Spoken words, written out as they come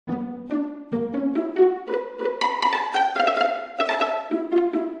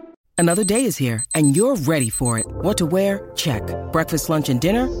Another day is here, and you're ready for it. What to wear? Check. Breakfast, lunch, and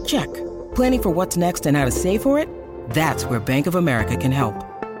dinner? Check. Planning for what's next and how to save for it? That's where Bank of America can help.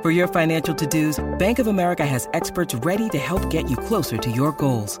 For your financial to-dos, Bank of America has experts ready to help get you closer to your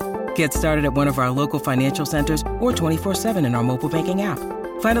goals. Get started at one of our local financial centers or 24/7 in our mobile banking app.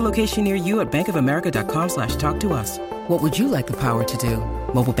 Find a location near you at bankofamerica.com/talktous. What would you like the power to do?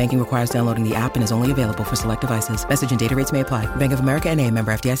 Mobile banking requires downloading the app and is only available for select devices. Message and data rates may apply. Bank of America N.A.,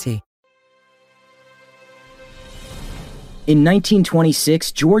 member FDIC. In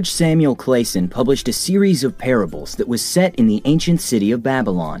 1926, George Samuel Clayson published a series of parables that was set in the ancient city of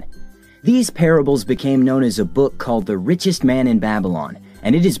Babylon. These parables became known as a book called The Richest Man in Babylon,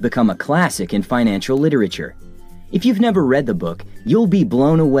 and it has become a classic in financial literature. If you've never read the book, you'll be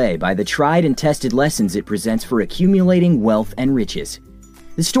blown away by the tried and tested lessons it presents for accumulating wealth and riches.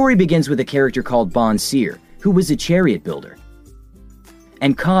 The story begins with a character called Bonseer, who was a chariot builder,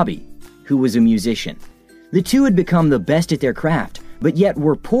 and Kabi, who was a musician. The two had become the best at their craft, but yet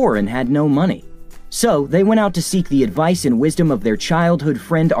were poor and had no money. So they went out to seek the advice and wisdom of their childhood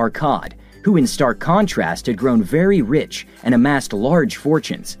friend Arkad, who in stark contrast had grown very rich and amassed large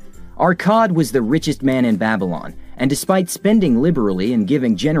fortunes. Arkad was the richest man in Babylon, and despite spending liberally and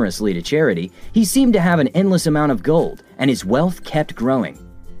giving generously to charity, he seemed to have an endless amount of gold, and his wealth kept growing.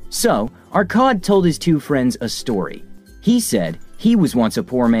 So, Arkad told his two friends a story. He said he was once a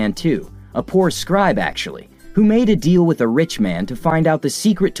poor man too, a poor scribe actually, who made a deal with a rich man to find out the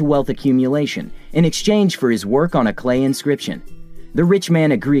secret to wealth accumulation in exchange for his work on a clay inscription. The rich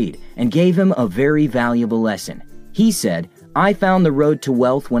man agreed and gave him a very valuable lesson. He said, "I found the road to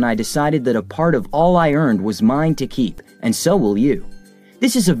wealth when I decided that a part of all I earned was mine to keep, and so will you."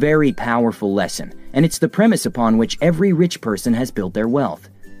 This is a very powerful lesson, and it's the premise upon which every rich person has built their wealth.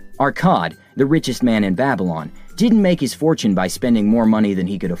 Arkad, the richest man in Babylon, didn't make his fortune by spending more money than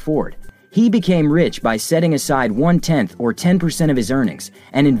he could afford. He became rich by setting aside 1/10 or 10% of his earnings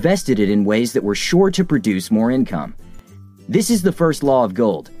and invested it in ways that were sure to produce more income. This is the first law of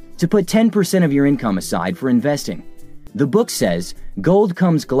gold, to put 10% of your income aside for investing. The book says, gold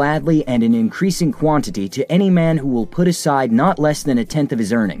comes gladly and in increasing quantity to any man who will put aside not less than 1/10 of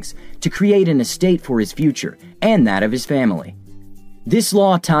his earnings to create an estate for his future and that of his family. This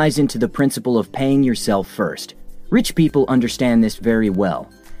law ties into the principle of paying yourself first. Rich people understand this very well.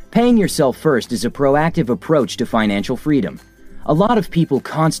 Paying yourself first is a proactive approach to financial freedom. A lot of people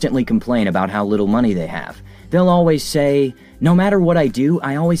constantly complain about how little money they have. They'll always say, "No matter what I do,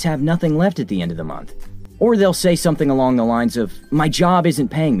 I always have nothing left at the end of the month." Or they'll say something along the lines of, "My job isn't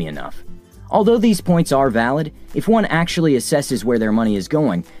paying me enough." Although these points are valid, if one actually assesses where their money is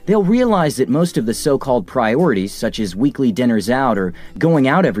going, they'll realize that most of the so-called priorities, such as weekly dinners out or going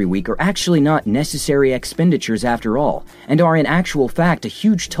out every week, are actually not necessary expenditures after all, and are in actual fact a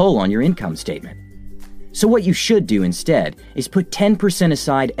huge toll on your income statement. So what you should do instead is put 10%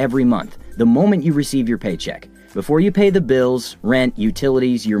 aside every month, the moment you receive your paycheck. Before you pay the bills, rent,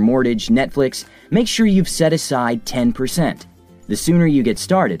 utilities, your mortgage, Netflix, make sure you've set aside 10%. The sooner you get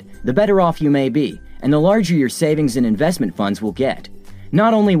started, the better off you may be, and the larger your savings and investment funds will get.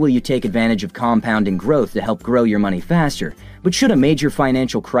 Not only will you take advantage of compounding growth to help grow your money faster, but should a major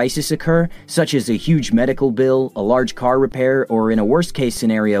financial crisis occur, such as a huge medical bill, a large car repair, or in a worst-case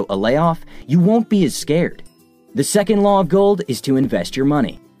scenario, a layoff, you won't be as scared. The second law of gold is to invest your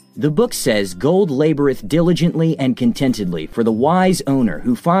money. The book says, "Gold laboreth diligently and contentedly for the wise owner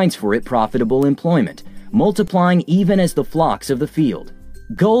who finds for it profitable employment, multiplying even as the flocks of the field."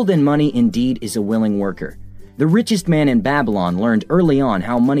 Gold and money indeed is a willing worker. The richest man in Babylon learned early on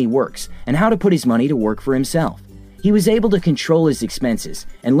how money works and how to put his money to work for himself. He was able to control his expenses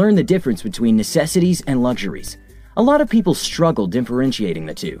and learn the difference between necessities and luxuries. A lot of people struggle differentiating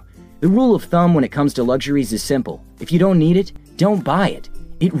the two. The rule of thumb when it comes to luxuries is simple. If you don't need it, don't buy it.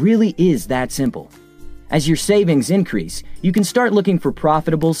 It really is that simple. As your savings increase, you can start looking for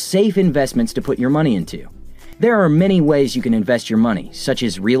profitable, safe investments to put your money into. There are many ways you can invest your money, such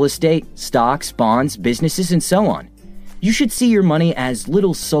as real estate, stocks, bonds, businesses, and so on. You should see your money as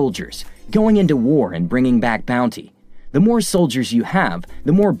little soldiers, going into war and bringing back bounty. The more soldiers you have,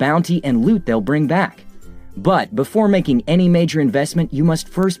 the more bounty and loot they'll bring back. But before making any major investment, you must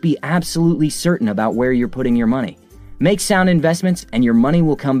first be absolutely certain about where you're putting your money. Make sound investments and your money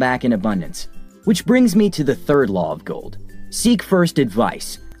will come back in abundance. Which brings me to the third law of gold. Seek first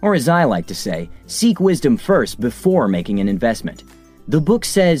advice, or as I like to say, seek wisdom first before making an investment. The book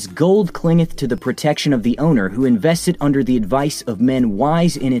says, "Gold clingeth to the protection of the owner who invests it under the advice of men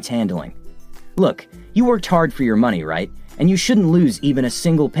wise in its handling." Look, you worked hard for your money, right? And you shouldn't lose even a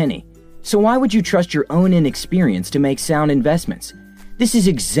single penny. So why would you trust your own inexperience to make sound investments? This is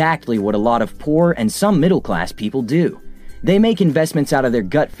exactly what a lot of poor and some middle-class people do. They make investments out of their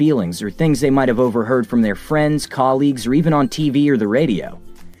gut feelings or things they might have overheard from their friends, colleagues, or even on TV or the radio.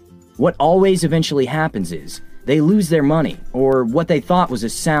 What always eventually happens is they lose their money, or what they thought was a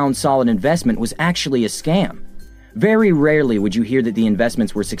sound, solid investment was actually a scam. Very rarely would you hear that the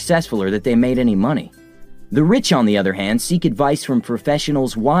investments were successful or that they made any money. The rich, on the other hand, seek advice from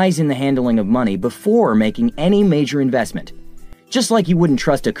professionals wise in the handling of money before making any major investment. Just like you wouldn't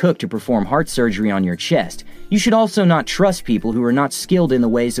trust a cook to perform heart surgery on your chest, you should also not trust people who are not skilled in the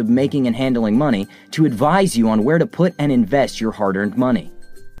ways of making and handling money to advise you on where to put and invest your hard-earned money.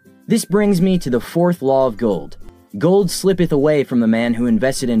 This brings me to the fourth law of gold. Gold slippeth away from the man who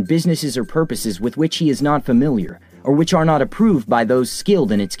invested in businesses or purposes with which he is not familiar, or which are not approved by those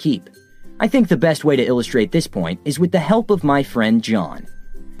skilled in its keep. I think the best way to illustrate this point is with the help of my friend John.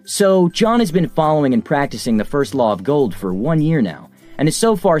 So, John has been following and practicing the first law of gold for 1 year now, and has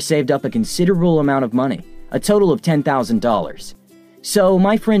so far saved up a considerable amount of money, a total of $10,000. So,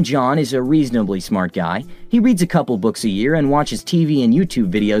 my friend John is a reasonably smart guy. He reads a couple books a year and watches TV and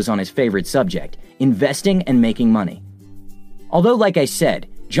YouTube videos on his favorite subject, investing and making money. Although, like I said,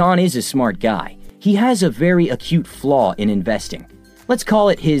 John is a smart guy, he has a very acute flaw in investing. Let's call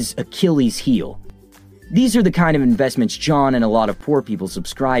it his Achilles heel. These are the kind of investments John and a lot of poor people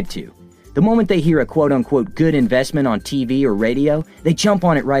subscribe to. The moment they hear a quote-unquote good investment on TV or radio, they jump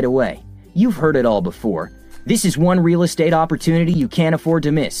on it right away. You've heard it all before. This is one real estate opportunity you can't afford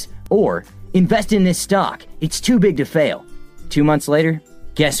to miss. Or, invest in this stock, it's too big to fail. 2 months later,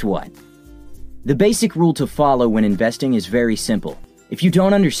 guess what? The basic rule to follow when investing is very simple. If you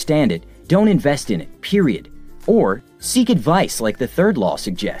don't understand it, don't invest in it, period. Or, seek advice like the third law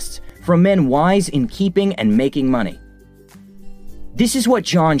suggests, from men wise in keeping and making money. This is what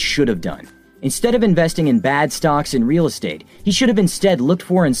John should have done. Instead of investing in bad stocks and real estate, he should have instead looked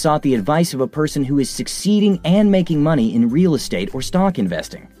for and sought the advice of a person who is succeeding and making money in real estate or stock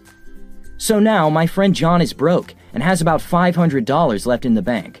investing. So now, my friend John is broke and has about $500 left in the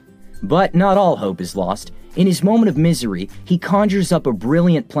bank. But not all hope is lost. In his moment of misery, he conjures up a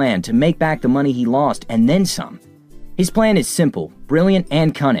brilliant plan to make back the money he lost and then some. His plan is simple, brilliant,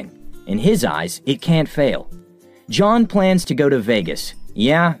 and cunning. In his eyes, it can't fail. John plans to go to Vegas,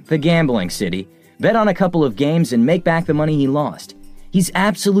 yeah, the gambling city, bet on a couple of games and make back the money he lost. He's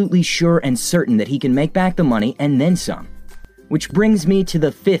absolutely sure and certain that he can make back the money and then some. Which brings me to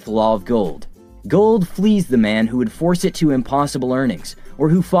the fifth law of gold. Gold flees the man who would force it to impossible earnings, or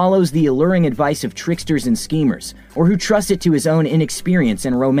who follows the alluring advice of tricksters and schemers, or who trusts it to his own inexperience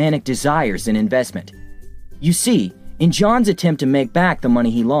and romantic desires in investment. You see, in John's attempt to make back the money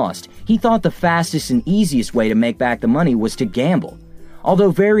he lost, he thought the fastest and easiest way to make back the money was to gamble.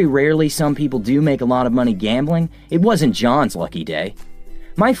 Although very rarely some people do make a lot of money gambling, it wasn't John's lucky day.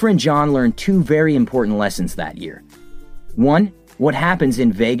 My friend John learned 2 very important lessons that year. 1, what happens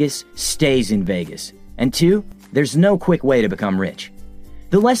in Vegas stays in Vegas. And 2, there's no quick way to become rich.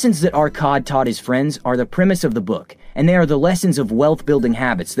 The lessons that Arcad taught his friends are the premise of the book, and they are the lessons of wealth-building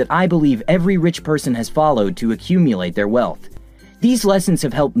habits that I believe every rich person has followed to accumulate their wealth. These lessons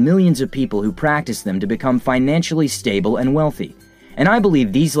have helped millions of people who practice them to become financially stable and wealthy, and I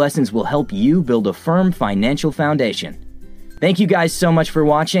believe these lessons will help you build a firm financial foundation. Thank you guys so much for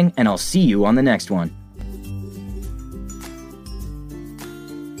watching, and I'll see you on the next one.